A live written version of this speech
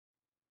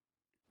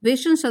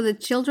Visions of the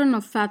Children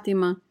of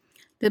Fatima.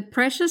 The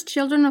precious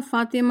children of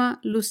Fatima,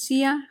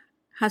 Lucia,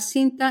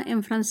 Jacinta,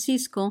 and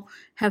Francisco,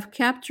 have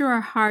captured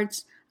our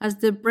hearts as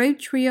the brave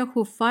trio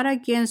who fought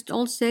against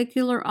all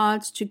secular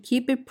odds to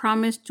keep a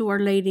promise to Our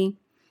Lady.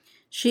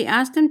 She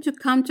asked them to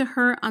come to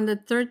her on the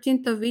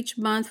 13th of each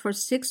month for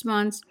 6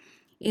 months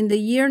in the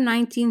year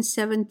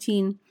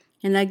 1917,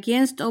 and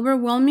against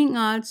overwhelming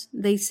odds,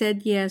 they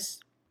said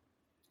yes.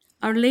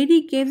 Our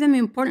Lady gave them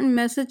important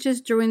messages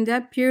during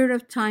that period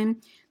of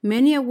time,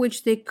 many of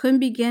which they couldn't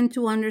begin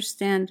to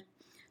understand.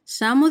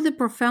 Some of the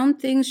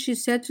profound things she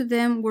said to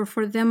them were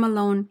for them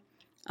alone.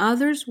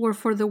 Others were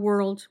for the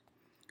world.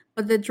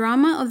 But the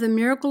drama of the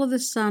miracle of the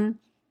sun,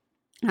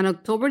 on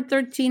October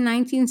 13,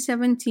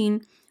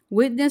 1917,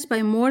 witnessed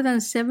by more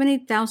than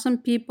 70,000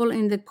 people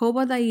in the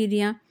Cova da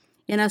Iria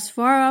and as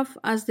far off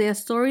as the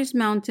Azores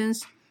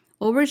Mountains,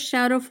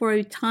 overshadowed for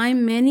a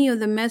time many of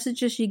the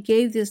messages she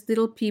gave these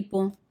little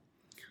people.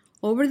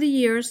 Over the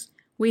years,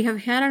 we have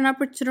had an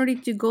opportunity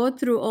to go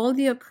through all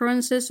the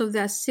occurrences of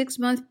that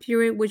 6-month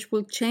period which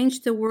will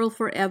change the world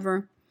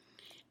forever.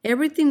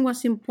 Everything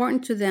was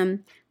important to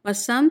them, but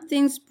some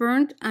things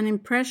burned an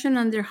impression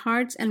on their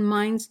hearts and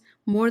minds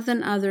more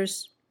than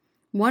others.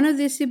 One of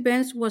these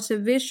events was a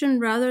vision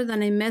rather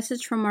than a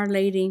message from Our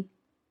Lady.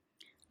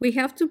 We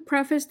have to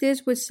preface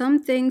this with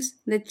some things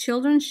the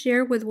children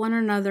share with one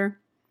another.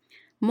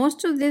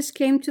 Most of this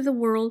came to the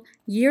world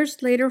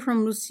years later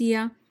from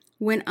Lucia,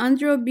 when,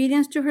 under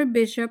obedience to her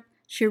bishop,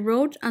 she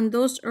wrote on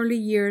those early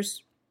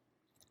years.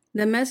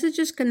 The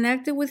messages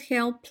connected with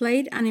hell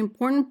played an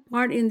important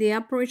part in the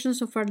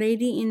apparitions of Our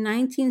Lady in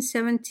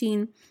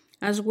 1917,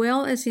 as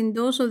well as in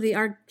those of the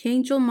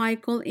Archangel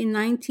Michael in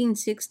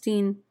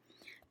 1916.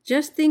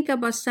 Just think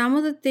about some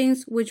of the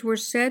things which were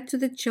said to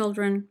the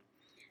children.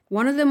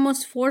 One of the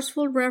most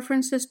forceful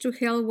references to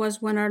hell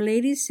was when Our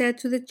Lady said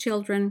to the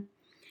children,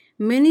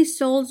 "Many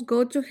souls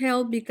go to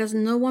hell because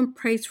no one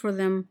prays for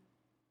them."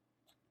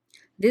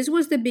 This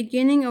was the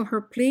beginning of her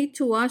plea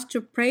to us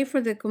to pray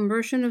for the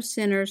conversion of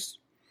sinners.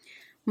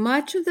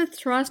 Much of the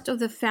thrust of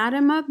the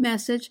Fatima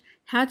message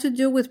had to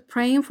do with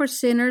praying for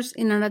sinners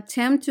in an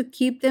attempt to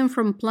keep them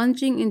from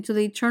plunging into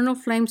the eternal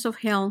flames of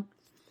hell.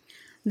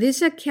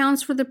 This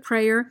accounts for the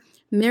prayer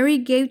Mary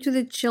gave to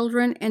the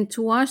children and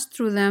to us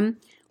through them,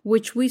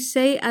 which we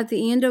say at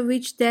the end of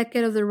each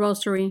decade of the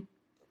Rosary.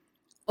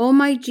 O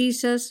my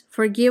Jesus,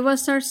 forgive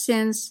us our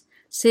sins,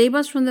 save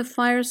us from the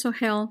fires of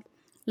hell,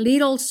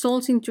 lead all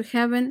souls into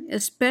heaven,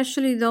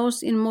 especially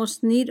those in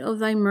most need of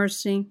thy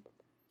mercy.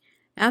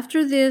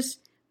 After this,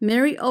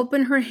 Mary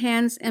opened her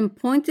hands and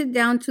pointed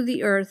down to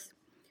the earth.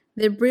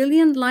 The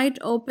brilliant light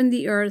opened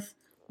the earth,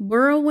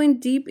 burrowing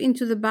deep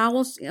into the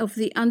bowels of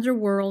the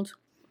underworld.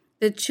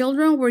 The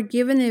children were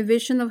given a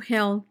vision of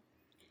hell.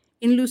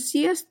 In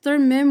Lucia's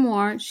third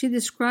memoir, she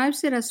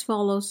describes it as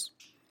follows.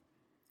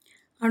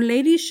 Our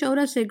Lady showed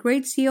us a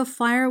great sea of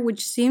fire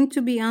which seemed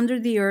to be under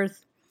the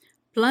earth.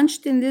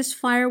 Plunged in this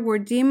fire were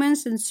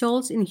demons and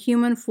souls in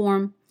human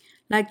form,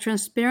 like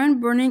transparent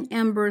burning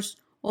embers,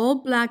 all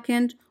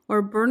blackened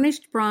or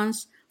burnished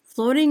bronze,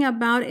 floating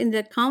about in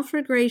the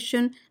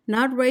conflagration,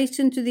 not raised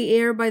into the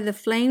air by the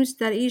flames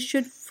that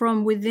issued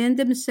from within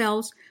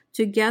themselves,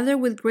 together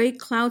with great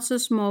clouds of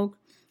smoke,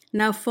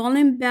 now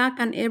falling back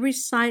on every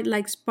side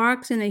like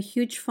sparks in a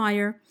huge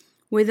fire,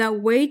 without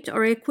weight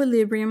or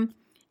equilibrium,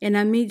 and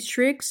amid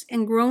shrieks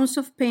and groans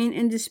of pain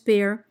and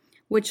despair,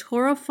 which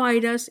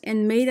horrified us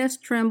and made us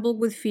tremble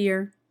with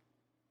fear.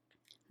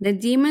 The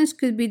demons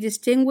could be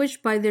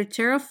distinguished by their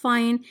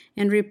terrifying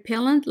and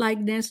repellent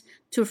likeness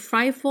to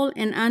frightful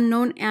and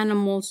unknown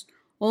animals,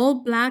 all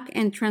black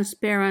and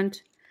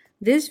transparent.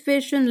 This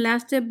vision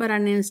lasted but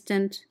an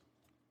instant.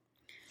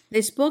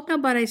 They spoke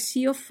about a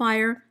sea of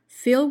fire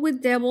filled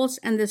with devils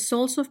and the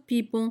souls of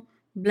people,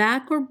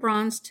 black or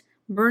bronzed,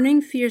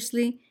 burning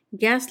fiercely,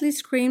 ghastly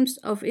screams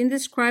of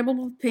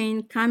indescribable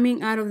pain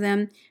coming out of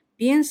them,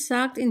 being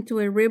sucked into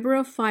a river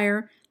of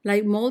fire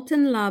like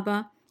molten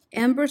lava,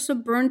 embers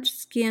of burnt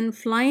skin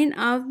flying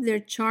out their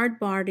charred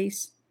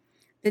bodies.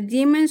 The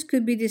demons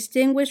could be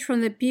distinguished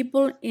from the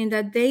people in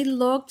that they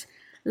looked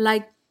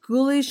like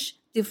ghoulish,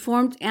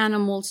 deformed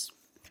animals.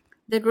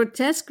 The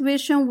grotesque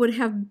vision would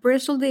have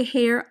bristled the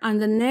hair on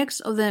the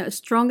necks of the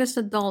strongest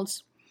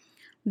adults.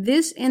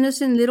 These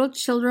innocent little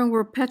children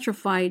were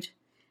petrified.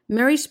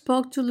 Mary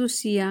spoke to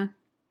Lucia.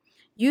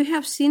 You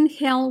have seen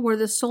hell where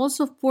the souls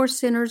of poor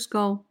sinners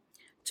go.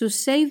 To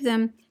save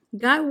them,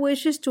 God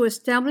wishes to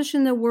establish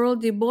in the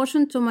world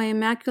devotion to my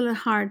Immaculate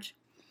Heart.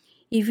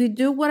 If you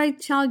do what I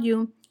tell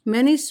you,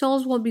 many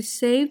souls will be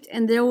saved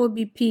and there will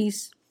be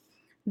peace.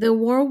 The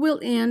war will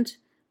end,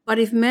 but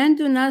if men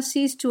do not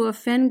cease to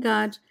offend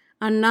God,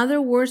 another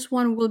worse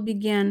one will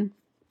begin.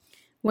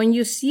 When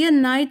you see a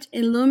night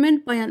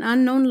illumined by an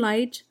unknown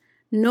light,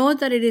 know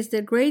that it is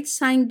the great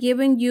sign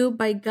given you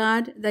by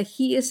God that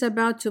He is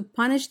about to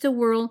punish the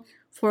world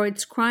for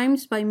its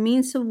crimes by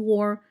means of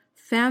war,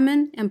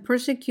 famine, and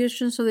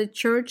persecutions of the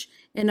Church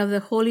and of the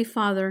Holy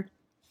Father.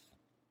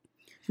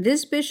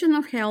 This vision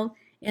of hell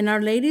and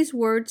Our Lady's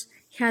words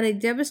had a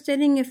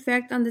devastating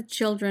effect on the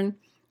children,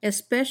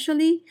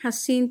 especially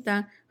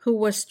Jacinta, who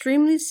was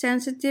extremely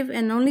sensitive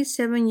and only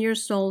 7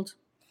 years old.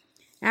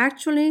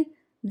 Actually,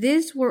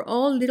 these were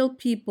all little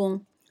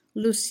people: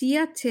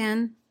 Lucia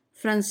 10,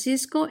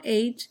 Francisco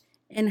 8,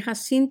 and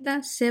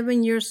Jacinta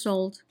 7 years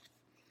old.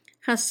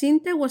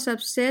 Jacinta was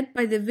upset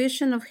by the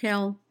vision of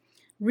hell.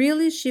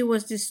 Really, she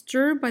was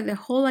disturbed by the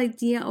whole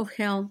idea of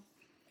hell.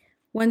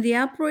 When the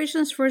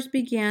apparitions first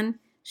began,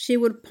 she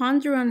would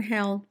ponder on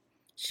hell.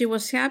 She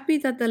was happy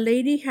that the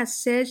lady had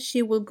said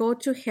she would go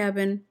to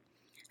heaven.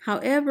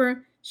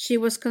 However, she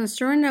was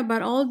concerned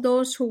about all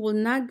those who will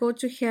not go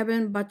to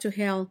heaven but to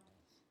hell.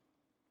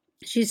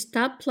 She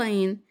stopped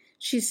playing.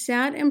 She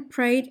sat and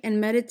prayed and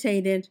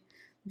meditated.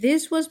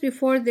 This was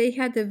before they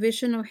had the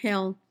vision of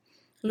hell.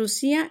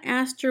 Lucia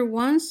asked her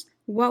once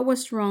what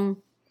was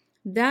wrong.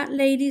 That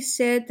lady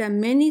said that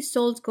many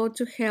souls go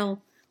to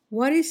hell.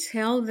 What is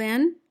hell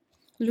then?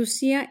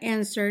 Lucia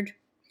answered,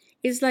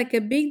 It's like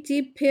a big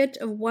deep pit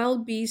of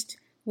wild beasts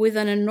with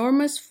an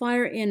enormous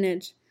fire in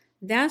it.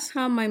 That's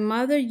how my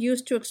mother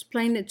used to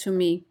explain it to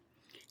me.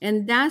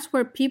 And that's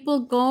where people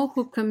go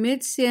who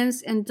commit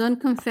sins and don't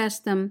confess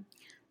them.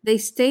 They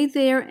stay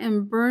there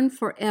and burn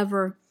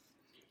forever.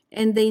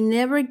 And they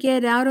never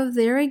get out of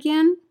there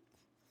again?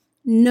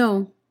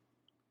 No.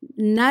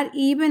 Not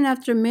even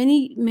after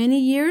many, many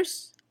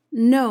years?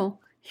 No.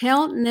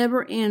 Hell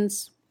never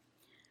ends.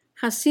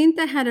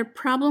 Jacinta had a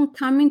problem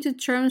coming to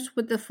terms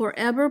with the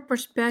forever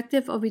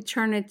perspective of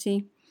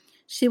eternity.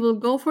 She would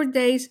go for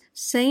days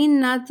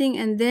saying nothing,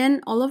 and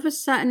then all of a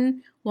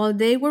sudden, while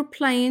they were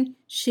playing,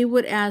 she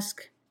would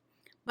ask,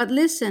 But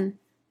listen,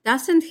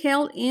 doesn't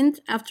hell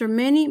end after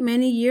many,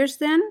 many years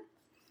then?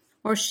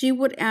 Or she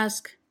would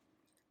ask,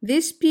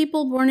 These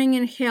people burning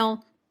in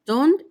hell,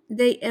 don't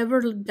they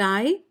ever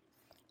die?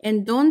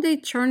 And don't they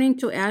turn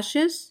into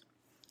ashes?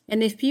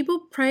 And if people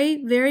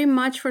pray very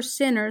much for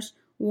sinners,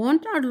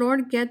 won't our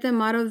Lord get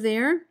them out of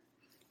there?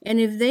 And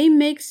if they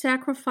make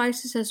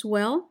sacrifices as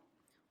well?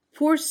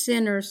 Poor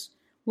sinners,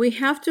 we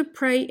have to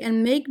pray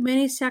and make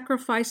many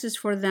sacrifices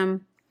for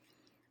them.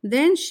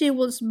 Then she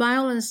will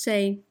smile and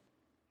say,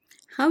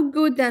 How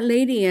good that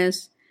lady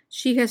is.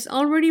 She has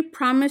already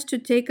promised to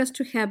take us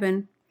to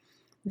heaven.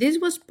 This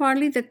was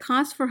partly the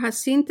cause for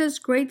Jacinta's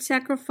great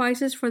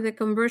sacrifices for the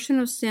conversion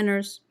of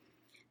sinners.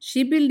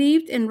 She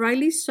believed, and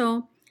rightly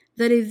so,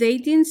 that if they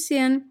didn't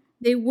sin,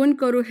 they wouldn't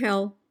go to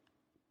hell.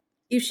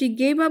 If she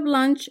gave up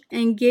lunch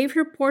and gave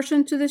her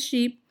portion to the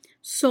sheep,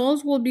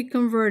 souls would be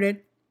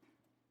converted.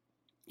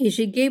 If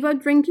she gave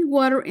up drinking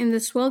water in the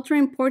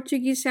sweltering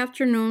Portuguese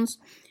afternoons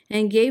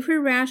and gave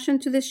her ration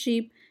to the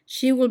sheep,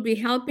 she would be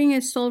helping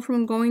a soul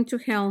from going to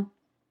hell.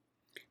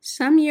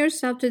 Some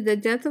years after the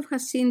death of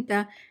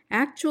Jacinta,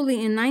 actually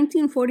in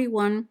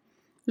 1941,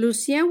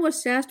 Lucia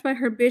was asked by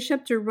her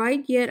bishop to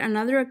write yet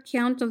another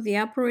account of the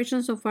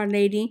apparitions of Our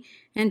Lady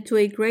and, to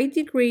a great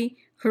degree,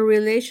 her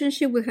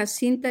relationship with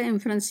Jacinta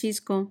and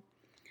Francisco.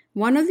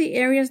 One of the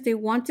areas they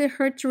wanted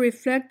her to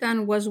reflect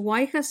on was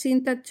why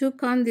Jacinta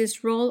took on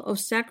this role of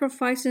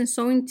sacrificing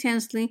so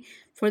intensely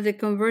for the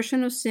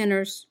conversion of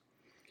sinners.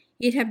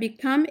 It had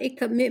become a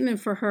commitment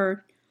for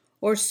her,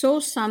 or so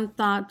some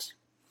thought.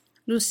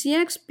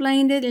 Lucia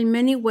explained it in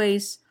many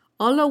ways,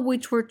 all of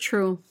which were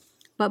true.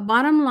 But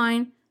bottom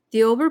line,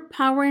 the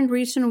overpowering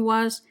reason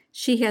was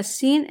she had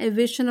seen a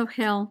vision of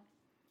hell.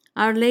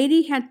 Our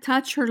Lady had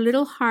touched her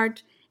little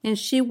heart, and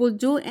she would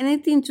do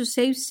anything to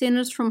save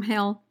sinners from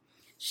hell.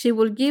 She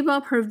would give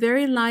up her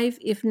very life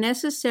if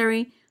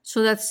necessary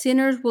so that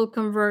sinners will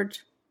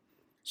convert.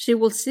 She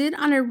would sit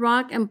on a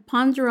rock and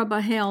ponder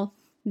about hell.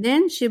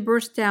 Then she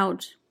burst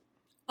out,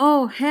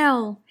 Oh,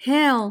 hell,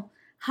 hell!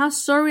 How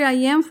sorry I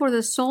am for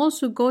the souls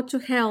who go to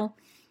hell,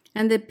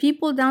 and the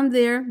people down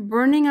there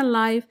burning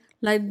alive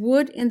like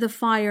wood in the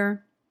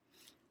fire.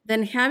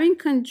 Then, having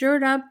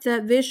conjured up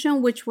that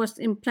vision which was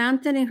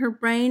implanted in her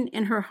brain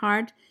and her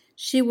heart,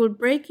 she would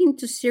break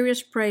into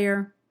serious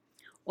prayer.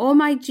 Oh,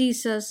 my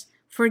Jesus,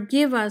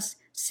 forgive us,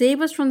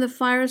 save us from the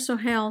fires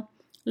of hell,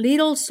 lead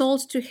all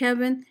souls to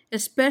heaven,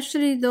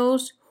 especially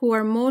those who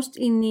are most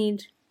in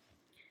need.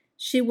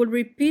 She would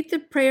repeat the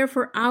prayer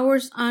for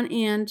hours on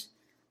end,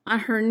 on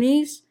her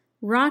knees,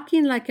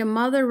 rocking like a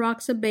mother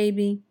rocks a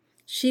baby.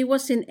 She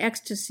was in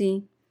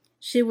ecstasy.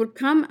 She would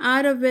come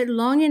out of it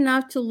long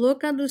enough to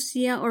look at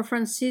Lucia or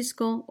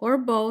Francisco, or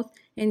both,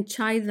 and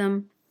chide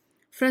them.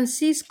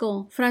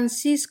 Francisco,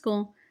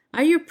 Francisco,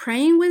 are you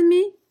praying with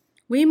me?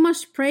 We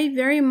must pray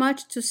very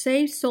much to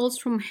save souls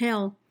from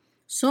hell.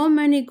 So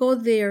many go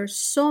there,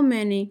 so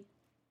many.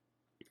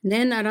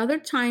 Then at other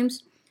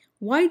times,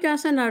 why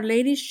doesn't Our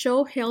Lady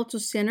show hell to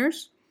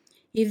sinners?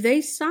 If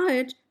they saw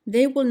it,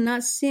 they will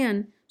not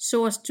sin,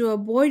 so as to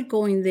avoid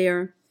going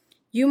there.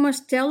 You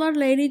must tell Our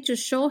Lady to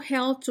show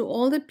hell to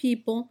all the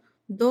people,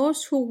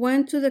 those who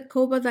went to the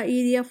Cova da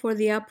Iria for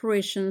the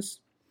apparitions.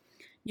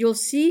 You'll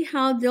see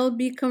how they'll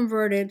be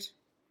converted.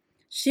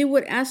 She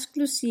would ask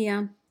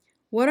Lucia,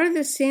 What are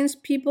the sins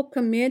people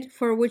commit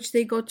for which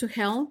they go to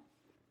hell?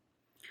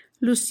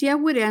 Lucia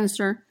would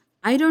answer,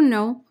 I don't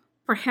know,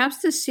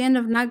 perhaps the sin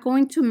of not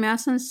going to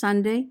Mass on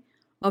Sunday,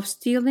 of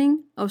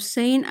stealing, of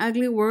saying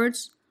ugly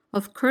words,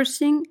 of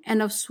cursing,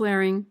 and of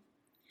swearing.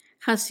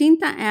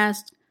 Jacinta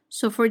asked,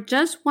 "So for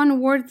just one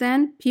word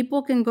then,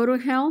 people can go to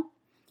hell?"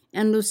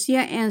 And Lucia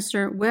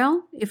answered,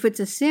 "Well, if it's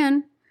a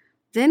sin."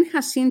 Then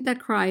Jacinta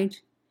cried,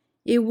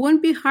 "It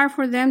wouldn't be hard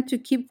for them to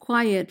keep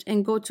quiet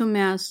and go to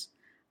Mass.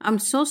 I'm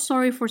so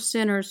sorry for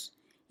sinners.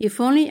 If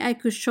only I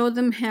could show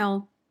them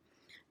hell."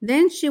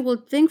 Then she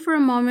would think for a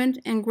moment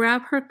and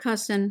grab her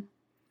cousin.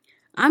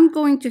 "I'm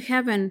going to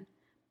heaven,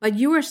 but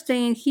you are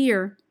staying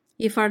here.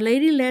 If Our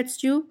Lady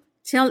lets you,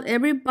 tell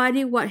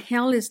everybody what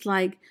hell is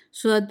like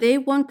so that they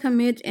won't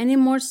commit any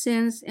more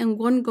sins and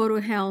won't go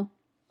to hell."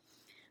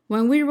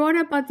 When we wrote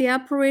about the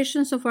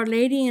apparitions of Our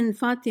Lady in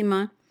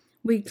Fatima,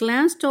 we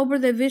glanced over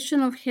the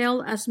vision of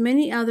hell as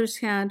many others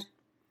had.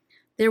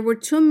 There were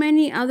too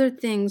many other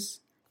things: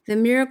 the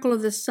miracle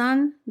of the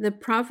sun, the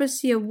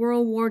prophecy of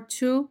World War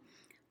II,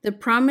 the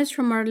promise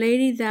from Our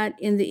Lady that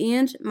in the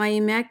end my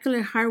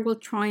Immaculate Heart will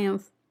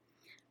triumph.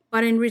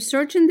 But in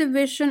researching the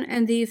vision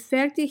and the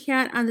effect it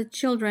had on the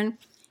children,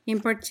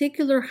 in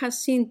particular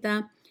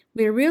Jacinta,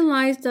 we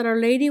realized that Our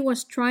Lady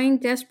was trying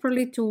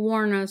desperately to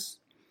warn us,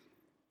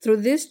 through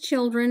these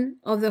children,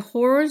 of the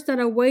horrors that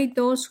await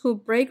those who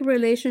break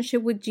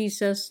relationship with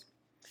Jesus.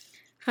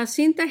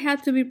 Jacinta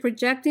had to be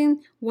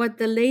projecting what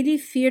the Lady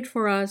feared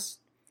for us.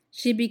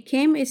 She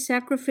became a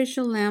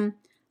sacrificial lamb,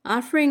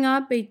 offering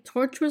up a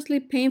tortuously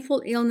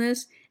painful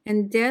illness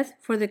and death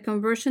for the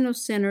conversion of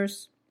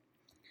sinners.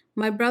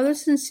 My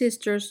brothers and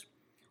sisters,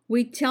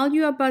 we tell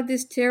you about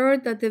this terror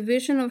that the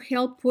vision of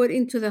hell put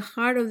into the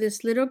heart of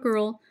this little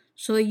girl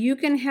so that you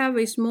can have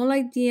a small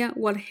idea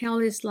what hell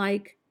is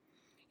like.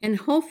 And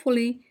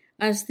hopefully,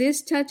 as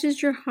this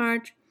touches your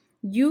heart,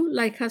 you,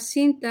 like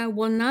Jacinta,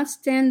 will not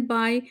stand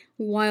by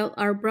while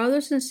our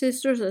brothers and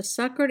sisters are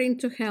suckered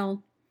into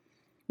hell.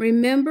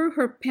 Remember,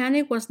 her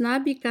panic was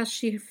not because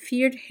she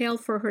feared hell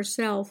for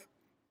herself.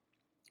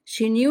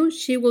 She knew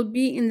she would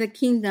be in the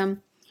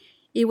kingdom.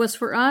 It was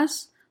for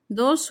us,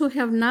 those who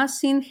have not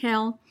seen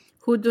hell,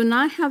 who do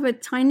not have a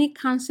tiny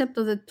concept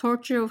of the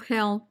torture of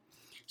hell.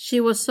 She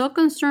was so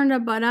concerned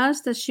about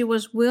us that she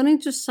was willing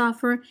to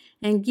suffer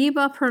and give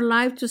up her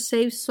life to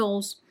save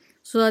souls,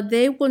 so that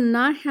they would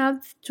not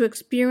have to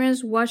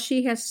experience what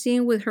she has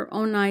seen with her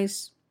own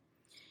eyes.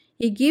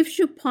 It gives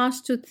you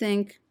pause to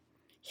think.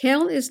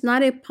 Hell is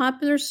not a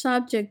popular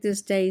subject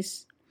these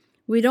days.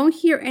 We don't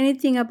hear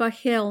anything about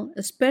hell,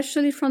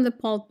 especially from the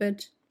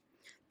pulpit.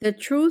 The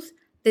truth,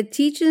 the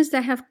teachings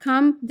that have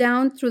come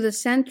down through the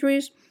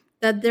centuries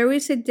that there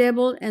is a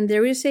devil and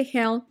there is a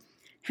hell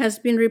has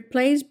been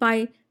replaced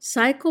by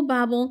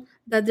psychobabble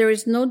that there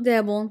is no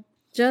devil,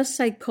 just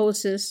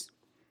psychosis.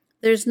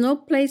 There is no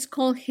place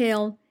called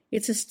hell,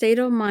 it's a state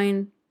of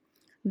mind.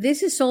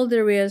 This is all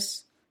there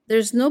is. There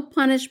is no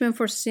punishment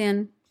for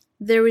sin.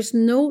 There is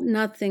no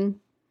nothing.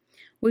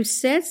 We've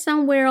said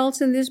somewhere else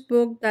in this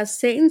book that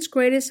Satan's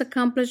greatest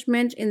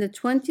accomplishment in the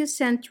 20th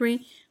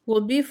century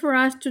will be for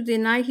us to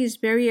deny his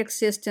very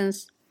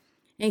existence.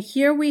 And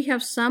here we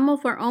have some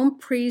of our own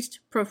priests,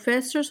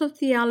 professors of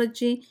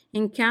theology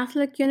in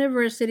Catholic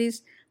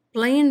universities,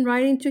 playing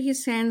right into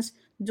his hands,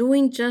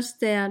 doing just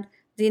that,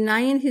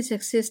 denying his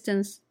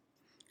existence.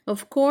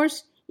 Of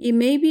course, it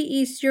may be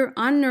easier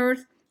on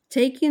earth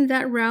taking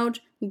that route,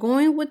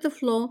 going with the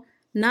flow,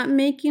 not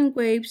making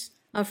waves,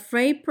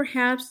 afraid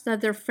perhaps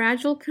that their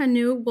fragile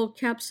canoe will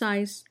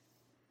capsize.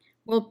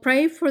 We'll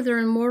pray for their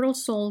immortal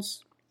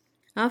souls.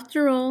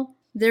 After all,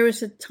 there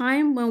is a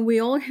time when we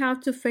all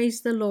have to face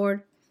the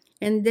Lord,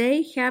 and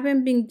they,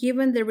 having been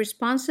given the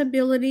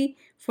responsibility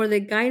for the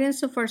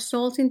guidance of our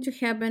souls into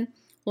heaven,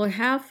 will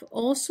have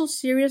also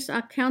serious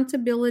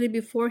accountability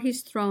before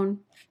his throne.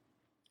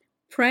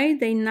 Pray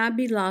they not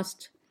be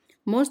lost.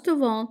 Most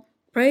of all,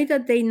 pray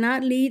that they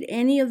not lead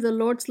any of the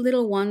Lord's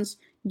little ones,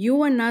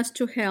 you and us,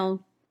 to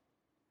hell.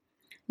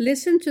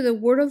 Listen to the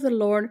word of the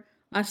Lord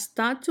as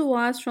taught to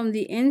us from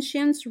the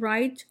ancients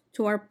right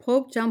to our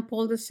Pope John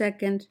Paul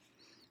II.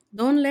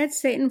 Don't let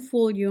Satan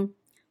fool you.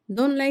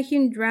 Don't let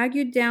him drag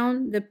you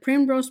down the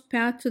primrose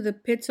path to the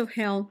pits of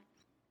hell.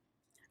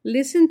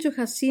 Listen to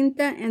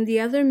Jacinta and the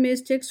other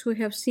mystics who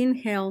have seen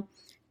hell.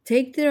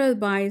 Take their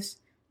advice.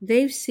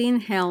 They've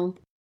seen hell.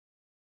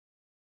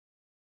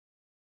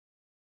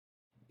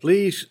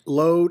 Please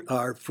load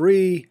our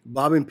free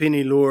Bob and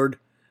Penny Lord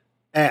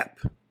app.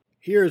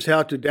 Here's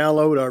how to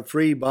download our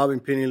free Bob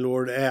and Penny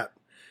Lord app.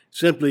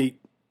 Simply,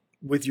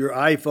 with your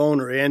iPhone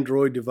or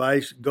Android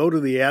device, go to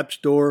the App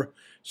Store,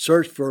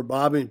 search for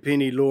Bob and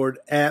Penny Lord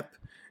app,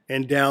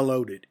 and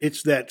download it.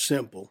 It's that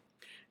simple.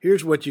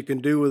 Here's what you can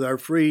do with our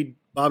free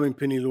Bob and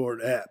Penny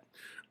Lord app.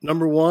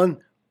 Number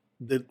one,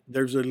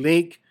 there's a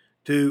link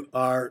to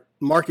our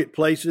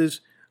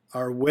marketplaces,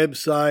 our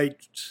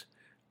websites,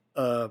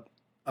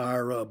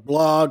 our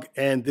blog,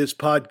 and this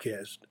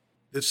podcast.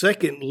 The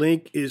second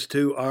link is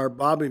to our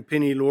Bob and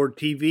Penny Lord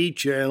TV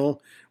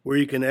channel, where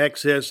you can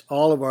access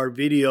all of our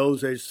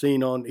videos as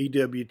seen on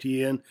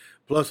EWTN,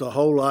 plus a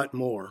whole lot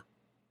more.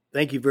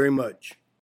 Thank you very much.